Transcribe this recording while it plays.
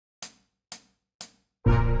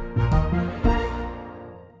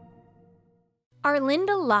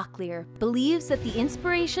Arlinda Locklear believes that the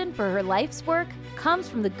inspiration for her life's work comes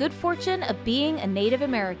from the good fortune of being a Native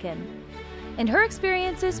American. And her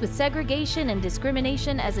experiences with segregation and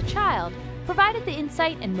discrimination as a child provided the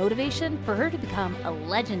insight and motivation for her to become a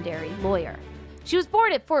legendary lawyer. She was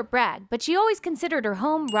born at Fort Bragg, but she always considered her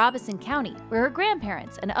home Robeson County, where her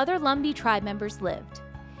grandparents and other Lumbee tribe members lived.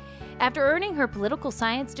 After earning her political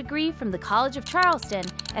science degree from the College of Charleston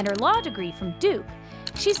and her law degree from Duke,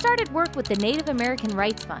 she started work with the Native American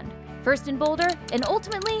Rights Fund, first in Boulder and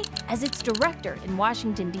ultimately as its director in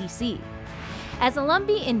Washington, D.C. As a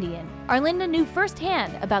Lumbee Indian, Arlinda knew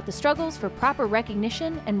firsthand about the struggles for proper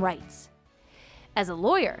recognition and rights. As a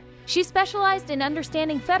lawyer, she specialized in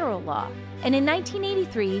understanding federal law, and in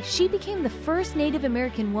 1983, she became the first Native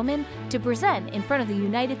American woman to present in front of the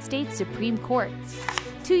United States Supreme Court.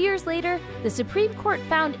 2 years later, the Supreme Court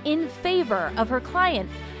found in favor of her client,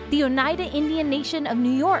 the Oneida Indian Nation of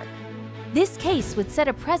New York. This case would set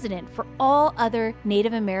a precedent for all other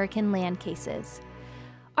Native American land cases.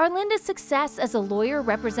 Arlinda's success as a lawyer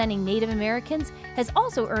representing Native Americans has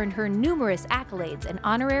also earned her numerous accolades and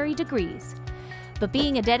honorary degrees. But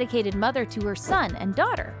being a dedicated mother to her son and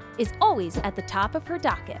daughter is always at the top of her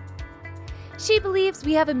docket. She believes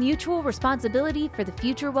we have a mutual responsibility for the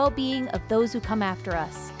future well-being of those who come after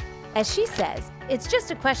us. As she says, it's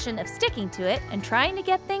just a question of sticking to it and trying to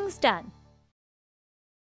get things done.